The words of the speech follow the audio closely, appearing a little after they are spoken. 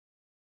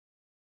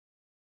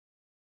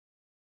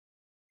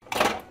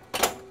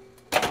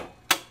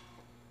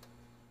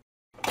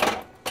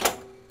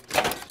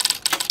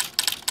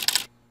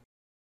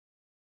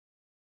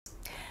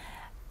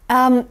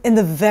In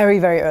the very,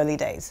 very early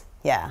days,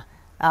 yeah.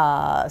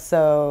 I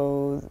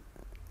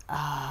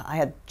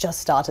had just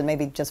started,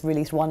 maybe just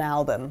released one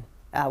album,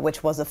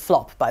 which was a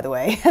flop, by the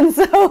way. And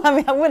so, I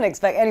mean, I wouldn't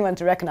expect anyone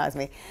to recognize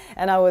me.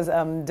 And I was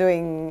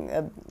doing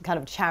a kind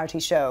of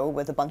charity show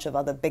with a bunch of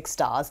other big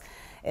stars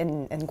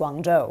in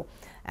Guangzhou.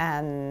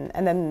 And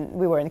then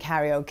we were in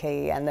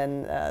karaoke, and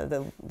then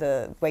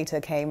the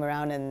waiter came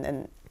around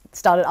and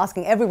started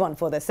asking everyone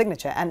for their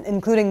signature, and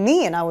including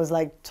me, and I was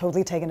like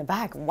totally taken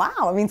aback. Wow,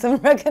 I mean,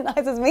 someone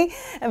recognizes me.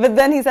 But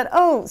then he said,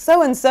 "Oh,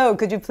 so and so,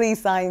 could you please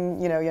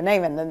sign, your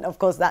name?" And then, of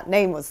course, that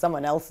name was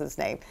someone else's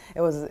name. It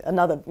was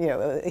another,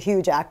 a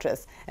huge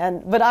actress.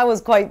 But I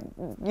was quite,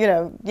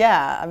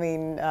 yeah, I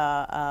mean,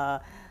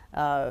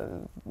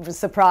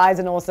 surprised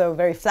and also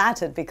very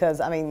flattered,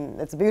 because I mean,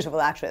 it's a beautiful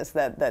actress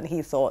that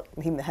he thought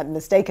he had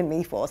mistaken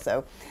me for.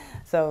 So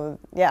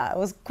yeah, it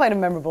was quite a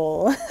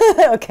memorable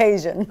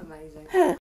occasion. Amazing.